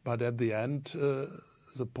 but at the end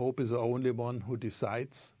the Pope is the only one who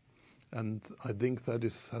decides, and I think that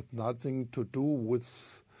has nothing to do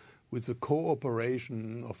with the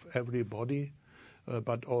cooperation of everybody,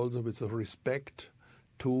 but also with the respect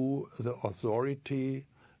to the authority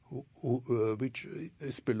which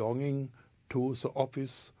is belonging to the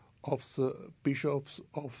office of the bishops,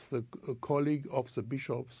 of the colleague of the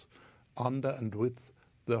bishops, under and with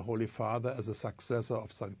the Holy Father as a successor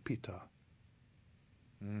of St. Peter.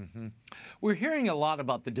 Mm-hmm. We're hearing a lot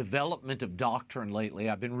about the development of doctrine lately.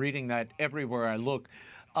 I've been reading that everywhere I look,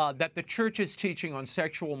 that the Church's teaching on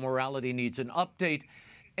sexual morality needs an update.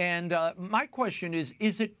 And my question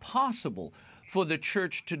is it possible for the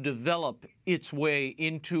Church to develop its way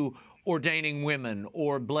into ordaining women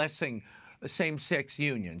or blessing same-sex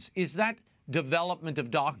unions? Is that development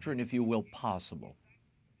of doctrine, if you will, possible?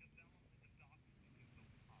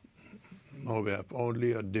 No, we have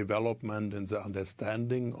only a development in the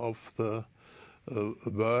understanding of the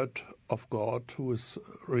Word of God, who is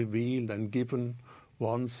revealed and given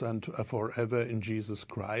once and forever in Jesus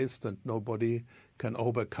Christ, and nobody can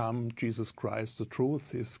overcome Jesus Christ. The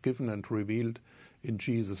truth is given and revealed in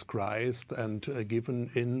Jesus Christ and given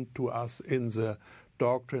in to us in the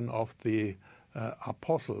doctrine of the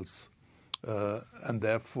apostles. And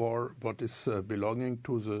therefore, what is belonging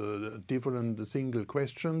to the different single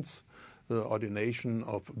questions, the ordination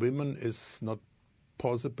of women is not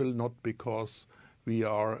possible, not because we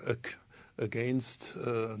are against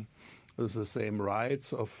the same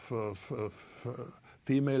rights of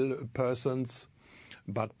female persons,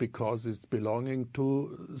 but because it's belonging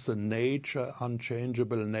to the nature,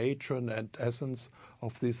 unchangeable nature and essence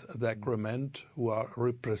of this sacrament, who are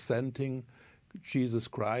representing Jesus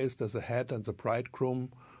Christ as the head and the bridegroom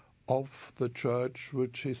of the Church,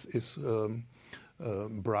 which is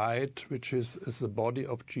bride, which is the body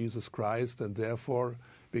of Jesus Christ. And therefore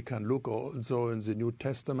we can look also in the New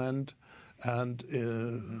Testament, and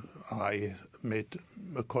I made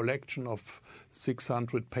a collection of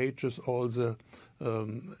 600 pages, all the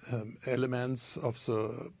elements of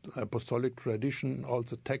the apostolic tradition, all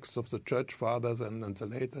the texts of the Church Fathers and the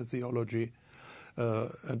later theology,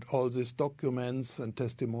 and all these documents and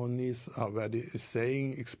testimonies are very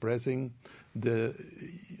expressing the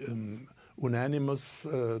unanimous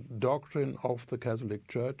doctrine of the Catholic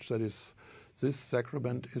Church, that is, this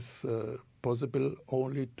sacrament is possible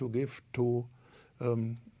only to give to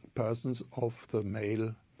persons of the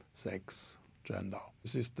male sex, gender.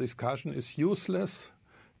 This discussion is useless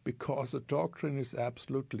because the doctrine is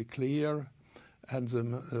absolutely clear, and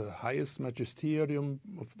the highest magisterium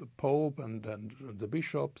of the Pope and the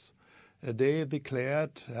bishops, they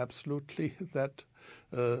declared absolutely that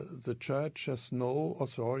the Church has no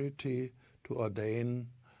authority to ordain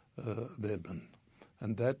women.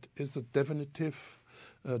 And that is a definitive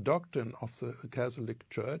doctrine of the Catholic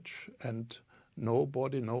Church, and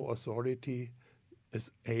nobody, no authority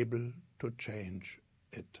is able to change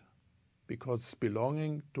it, because it's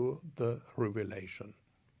belonging to the revelation.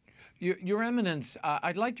 Your Eminence,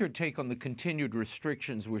 I'd like your take on the continued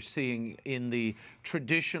restrictions we're seeing in the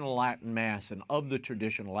traditional Latin Mass and of the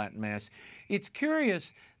traditional Latin Mass. It's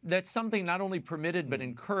curious that something not only permitted but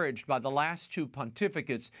encouraged by the last two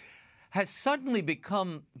pontificates has suddenly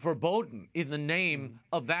become verboten in the name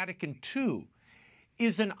of Vatican II.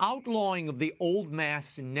 Is an outlawing of the old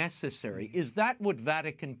Mass necessary? Is that what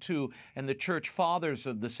Vatican II and the Church Fathers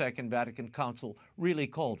of the Second Vatican Council really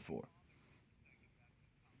called for?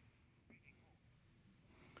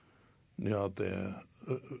 Yeah, the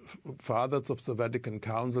Fathers of the Vatican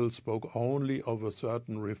Council spoke only of a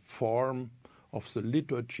certain reform of the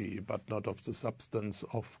liturgy, but not of the substance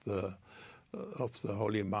of the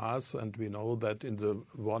Holy Mass. And we know that in the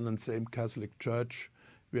one and same Catholic Church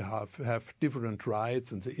we have different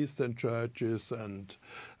rites in the Eastern churches,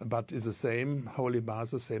 but it's the same Holy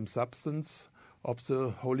Mass, the same substance of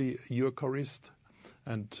the Holy Eucharist.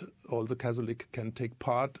 And all the Catholic can take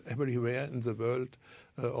part everywhere in the world,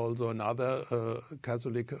 also in other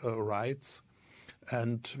Catholic rites.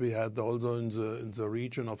 And we had also in the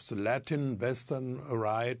region of the Latin Western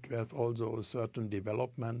Rite, we have also a certain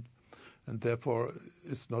development. And therefore,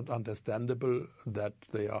 it's not understandable that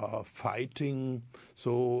they are fighting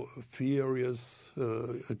so furious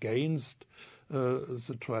against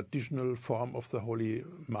the traditional form of the Holy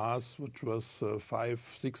Mass, which was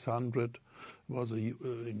 500-600, was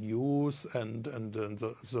in use, and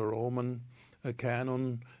the Roman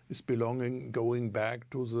canon is going back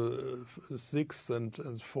to the 6th and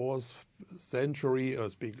 4th century,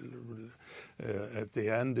 or at the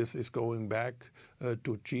end is going back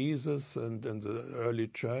to Jesus and the early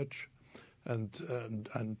church,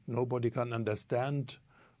 and nobody can understand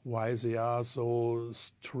why they are so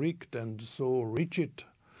strict and so rigid.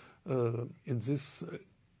 In this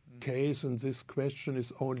case, in this question,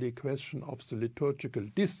 is only a question of the liturgical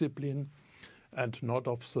discipline and not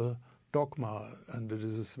of the dogma. And it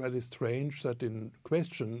is very strange that in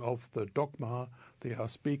question of the dogma, they are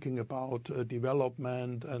speaking about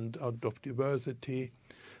development and of diversity.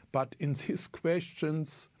 But in these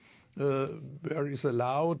questions, there is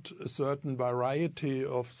allowed a certain variety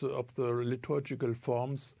of the liturgical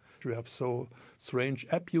forms. We have so strange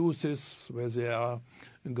abuses where they are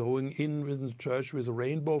going in with the church with a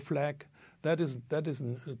rainbow flag. That is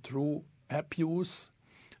a true abuse.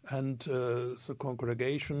 And the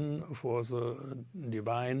Congregation for the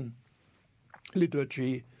Divine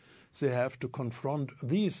Liturgy, they have to confront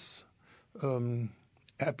these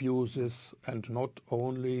abuses, and not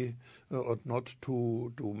only, or not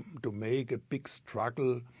to make a big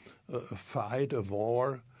struggle, a fight, a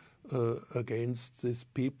war against these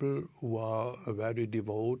people who are very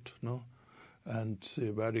devout, no? And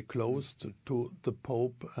very close to the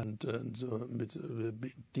Pope, and with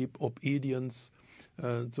deep obedience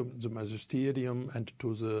to the magisterium and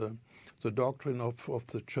to the doctrine of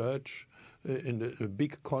the Church, in a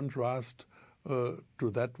big contrast to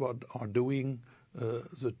that what are doing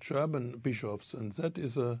the German bishops. And that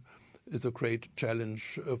is a great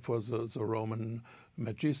challenge for the Roman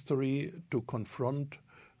magistery, to confront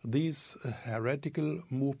these heretical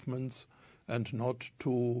movements and not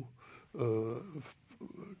to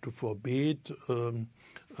forbid a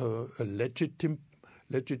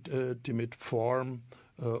legitimate form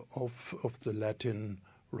of the Latin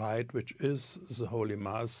rite, which is the Holy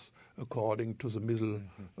Mass according to the Missal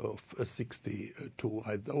of 62.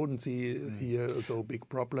 I don't see here so big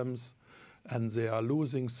problems, and they are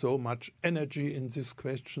losing so much energy in these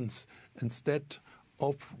questions instead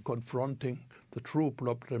of confronting the true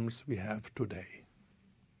problems we have today.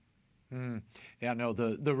 Yeah, no,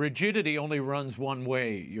 the rigidity only runs one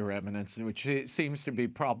way, Your Eminence, which seems to be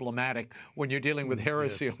problematic when you're dealing with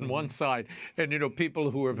heresy on one side and,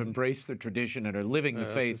 people who have embraced the tradition and are living the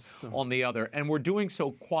faith on the other. And we're doing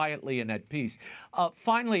so quietly and at peace.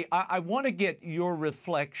 Finally, I want to get your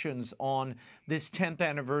reflections on this 10th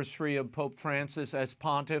anniversary of Pope Francis as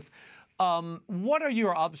pontiff. What are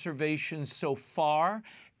your observations so far,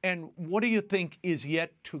 and what do you think is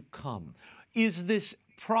yet to come? Is this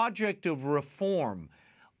project of reform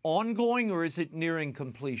ongoing, or is it nearing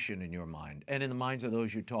completion in your mind and in the minds of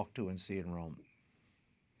those you talk to and see in Rome?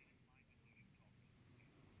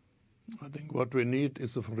 I think what we need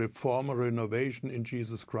is a reform, a renovation in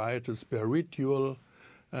Jesus Christ, a spiritual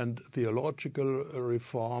and theological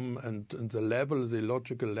reform, and the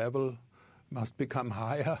theological level must become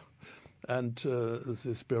higher, and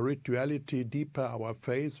the spirituality deeper, our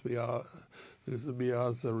faith. We are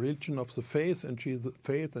the religion of the faith and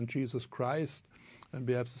Jesus Christ, and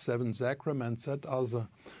we have the 7 sacraments. That are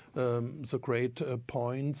the great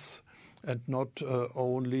points, and not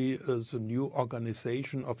only the new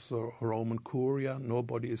organization of the Roman Curia.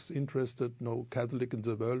 Nobody is interested, no Catholic in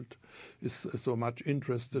the world is so much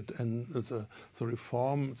interested in the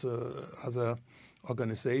reform, the other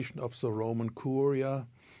organization of the Roman Curia.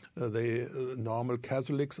 Normal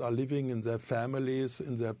Catholics are living in their families,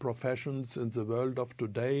 in their professions, in the world of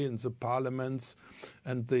today, in the parliaments,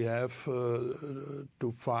 and they have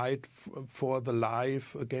to fight for the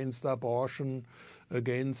life, against abortion,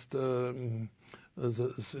 against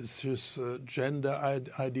this gender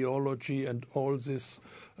ideology and all these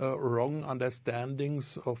wrong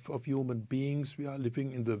understandings of human beings. We are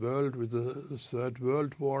living in the world with the Third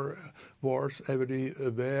World wars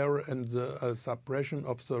everywhere, and the suppression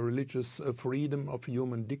of the religious freedom of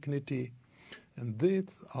human dignity. And these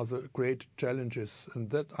are the great challenges, and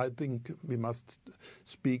that I think we must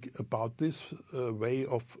speak about this way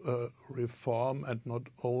of reform, and not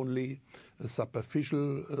only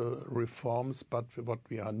superficial reforms, but what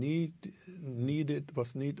is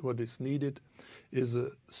needed is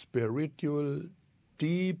a spiritual,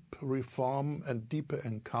 deep reform and deeper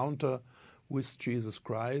encounter with Jesus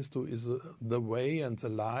Christ, who is the way and the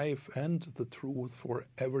life and the truth for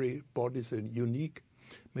everybody, a unique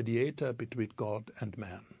mediator between God and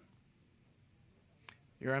man.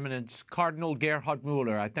 Your Eminence, Cardinal Gerhard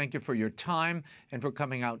Müller, I thank you for your time and for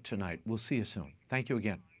coming out tonight. We'll see you soon. Thank you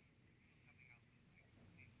again.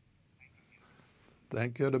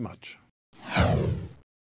 Thank you very much.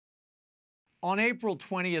 On April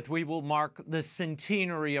 20th, we will mark the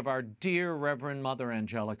centenary of our dear Reverend Mother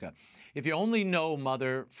Angelica. If you only know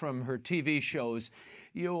Mother from her TV shows,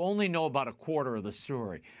 you only know about a quarter of the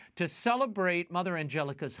story. To celebrate Mother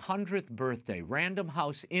Angelica's 100th birthday, Random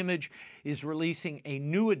House Image is releasing a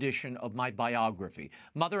new edition of my biography,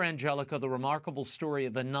 Mother Angelica, the remarkable story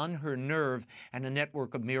of a nun, her nerve, and a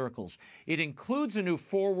network of miracles. It includes a new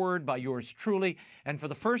foreword by yours truly, and for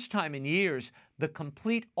the first time in years, the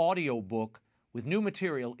complete audio book with new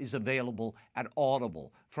material is available at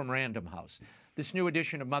Audible from Random House. This new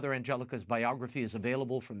edition of Mother Angelica's biography is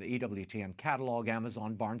available from the EWTN catalog,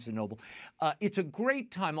 Amazon, Barnes & Noble. It's a great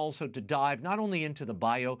time also to dive not only into the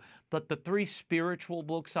bio, but the 3 spiritual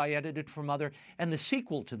books I edited for Mother and the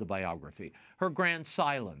sequel to the biography, Her Grand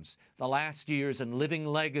Silence, The Last Years and Living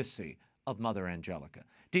Legacy of Mother Angelica.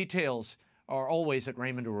 Details are always at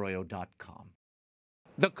raymondarroyo.com.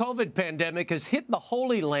 The COVID pandemic has hit the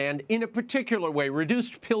Holy Land in a particular way.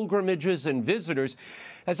 Reduced pilgrimages and visitors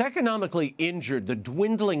has economically injured the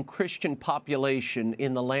dwindling Christian population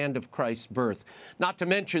in the land of Christ's birth, not to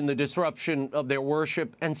mention the disruption of their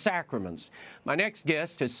worship and sacraments. My next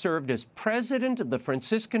guest has served as president of the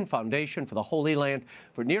Franciscan Foundation for the Holy Land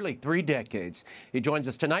for nearly 3 decades. He joins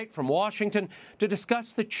us tonight from Washington to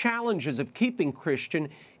discuss the challenges of keeping Christian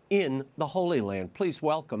in the Holy Land. Please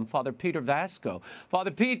welcome Father Peter Vasco.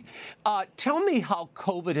 Father Pete, tell me how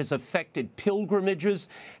COVID has affected pilgrimages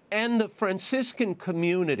and the Franciscan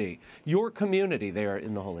community, your community there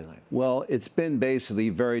in the Holy Land. Well, it's been basically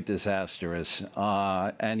very disastrous.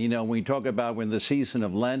 And, you know, when we talk about when the season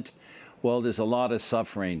of Lent, well, there's a lot of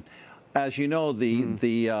suffering. As you know,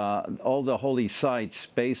 all the holy sites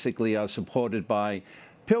basically are supported by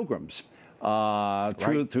pilgrims.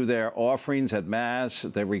 Through their offerings at Mass,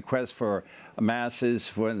 their requests for Masses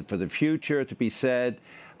for the future to be said.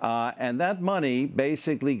 And that money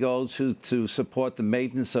basically goes to support the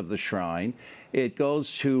maintenance of the shrine. It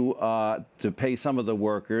goes to pay some of the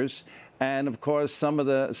workers. And, of course, some of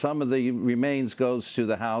the remains goes to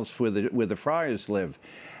the house where the friars live.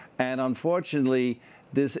 And, unfortunately,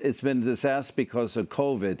 it's been a disaster because of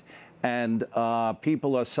COVID. And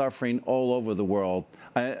people are suffering all over the world,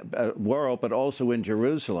 but also in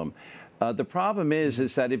Jerusalem. The problem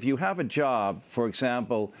is that if you have a job, for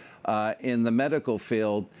example, in the medical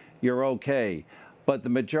field, you're okay. But the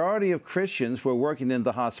majority of Christians were working in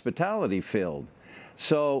the hospitality field.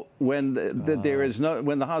 So when there's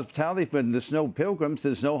no pilgrims,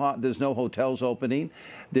 there's no hotels opening,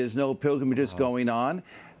 there's no pilgrimages going on.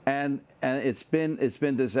 And it's been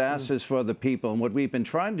disastrous for the people. And what we've been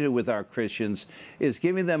trying to do with our Christians is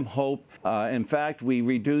giving them hope. In fact, we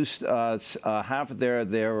reduced half of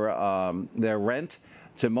their rent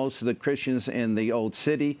to most of the Christians in the old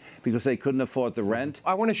city because they couldn't afford the rent.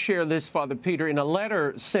 I want to share this, Father Peter, in a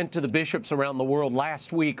letter sent to the bishops around the world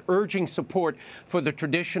last week, urging support for the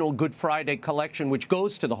traditional Good Friday collection, which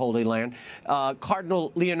goes to the Holy Land.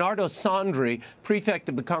 Cardinal Leonardo Sandri, prefect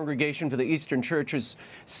of the Congregation for the Eastern Churches,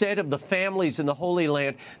 said of the families in the Holy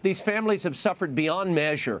Land, these families have suffered beyond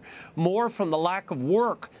measure, more from the lack of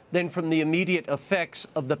work than from the immediate effects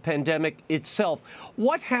of the pandemic itself.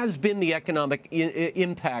 What has been the economic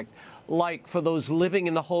impact like for those living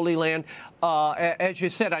in the Holy Land? As you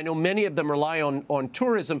said, I know many of them rely on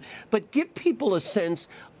tourism, but give people a sense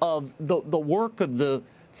of the work of the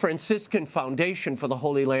Franciscan Foundation for the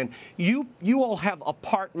Holy Land. You all have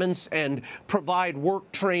apartments and provide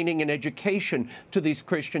work training and education to these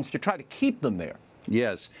Christians to try to keep them there.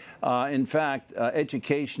 Yes, in fact,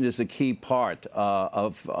 education is a key part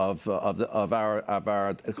of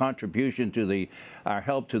our contribution to our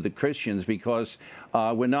help to the Christians, because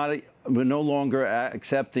we're no longer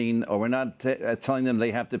accepting, or we're not telling them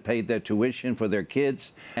they have to pay their tuition for their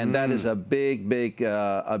kids, and that is a big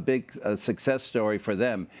success story for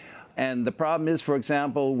them. And the problem is, for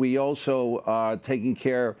example, we also are taking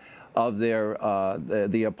care of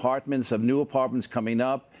the apartments, of new apartments coming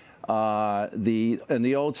up. In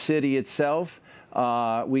the old city itself,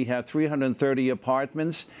 we have 330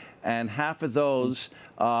 apartments, and half of those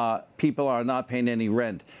people are not paying any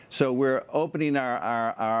rent. So we're opening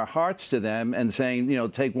our hearts to them and saying, you know,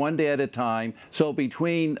 take one day at a time. So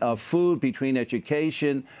between food, between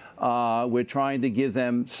education, we're trying to give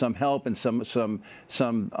them some help and some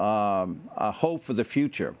hope for the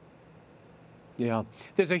future. Yeah.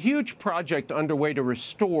 There's a huge project underway to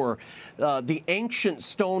restore the ancient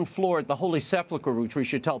stone floor at the Holy Sepulchre, which we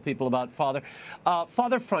should tell people about, Father.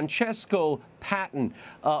 Father Francesco Patton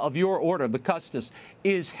of your order, the Custis,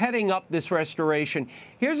 is heading up this restoration.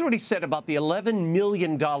 Here's what he said about the $11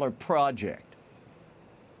 million project.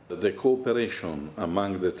 The cooperation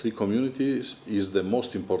among the three communities is the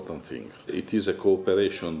most important thing. It is a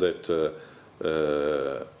cooperation that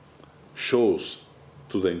shows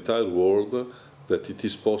to the entire world that it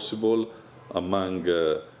is possible among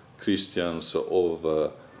Christians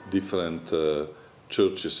of different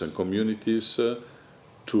churches and communities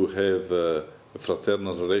to have a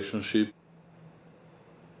fraternal relationship.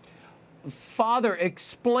 Father,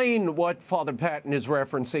 explain what Father Patton is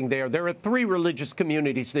referencing there. There are three religious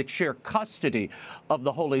communities that share custody of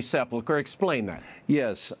the Holy Sepulchre. Explain that.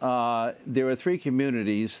 Yes, there are three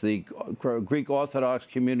communities, the Greek Orthodox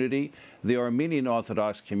community, the Armenian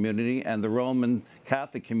Orthodox community, and the Roman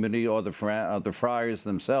Catholic community, or the friars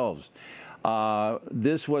themselves.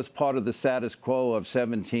 This was part of the status quo of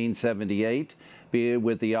 1778,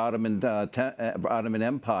 with the Ottoman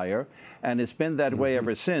Empire, and it's been that way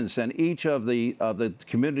ever since. And each of the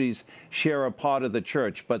communities share a part of the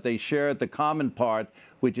church, but they share the common part,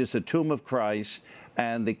 which is the tomb of Christ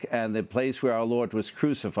and the place where our Lord was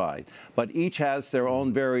crucified. But each has their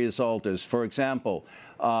own various altars. For example,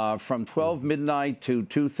 from 12 midnight to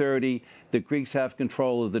 2:30, the Greeks have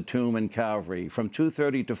control of the tomb and Calvary. From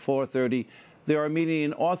 2:30 to 4:30, the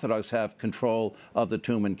Armenian Orthodox have control of the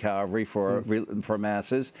tomb and Calvary for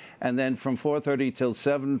masses, and then from 4:30 till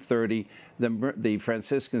 7:30, the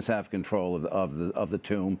Franciscans have control of the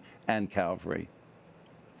tomb and Calvary.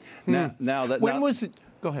 Now Was it?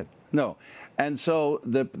 Go ahead. No, and so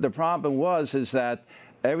the problem is that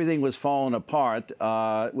everything was falling apart.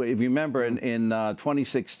 If you remember, in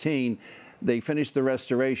 2016. They finished the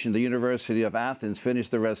restoration. The University of Athens finished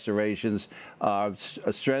the restorations,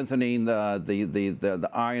 strengthening the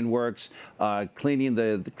ironworks, cleaning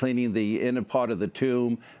the inner part of the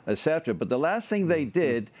tomb, etc. But the last thing they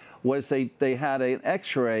did was they had an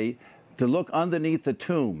X-ray to look underneath the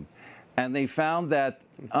tomb, and they found that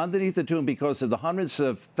underneath the tomb, because of the hundreds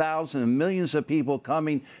of thousands and millions of people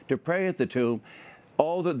coming to pray at the tomb,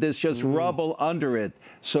 there's just rubble under it.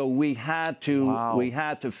 So we had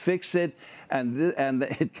to fix it, and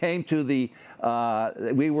it came to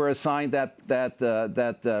we were assigned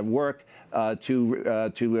that work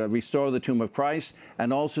to restore the tomb of Christ,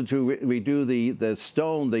 and also to redo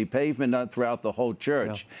the pavement throughout the whole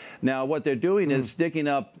church. Yeah. Now what they're doing is digging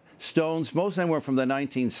up stones. Most of them were from the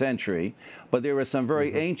 19th century, but there were some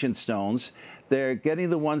very ancient stones. They're getting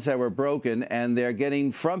the ones that were broken, and they're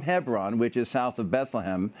getting from Hebron, which is south of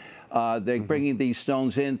Bethlehem, they're bringing these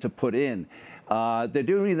stones in to put in. They're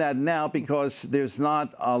doing that now because there's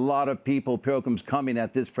not a lot of pilgrims coming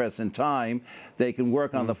at this present time. They can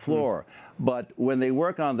work on the floor. But when they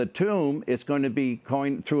work on the tomb, it's going to be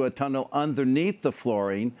going through a tunnel underneath the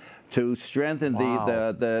flooring to strengthen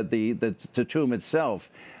the tomb itself.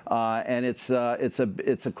 And it's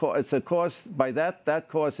a cost. By that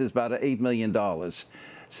cost is about $8 million, $6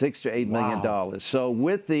 to $8 million. So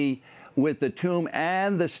with the tomb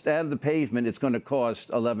and the pavement, it's going to cost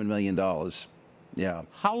 $11 million. Yeah.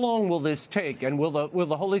 How long will this take? And will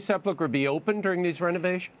the Holy Sepulchre be open during these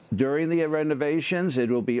renovations? During the renovations, it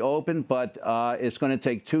will be open, but it's going to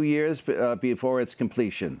take 2 years before its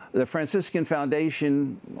completion. The Franciscan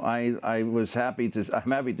Foundation, I'm happy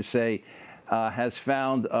to say, has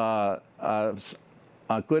found a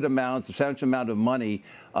substantial amount of money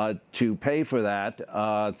to pay for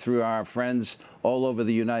that through our friends all over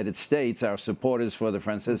the United States, our supporters for the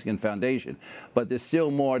Franciscan Foundation. But there's still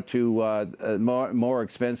more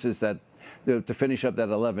expenses to finish up that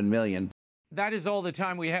 $11 million. That is all the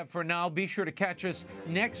time we have for now. Be sure to catch us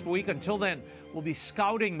next week. Until then, we'll be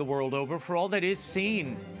scouting the world over for all that is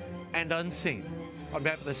seen and unseen. On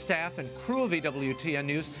behalf of the staff and crew of EWTN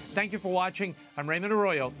News, thank you for watching. I'm Raymond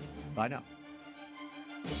Arroyo. Bye now.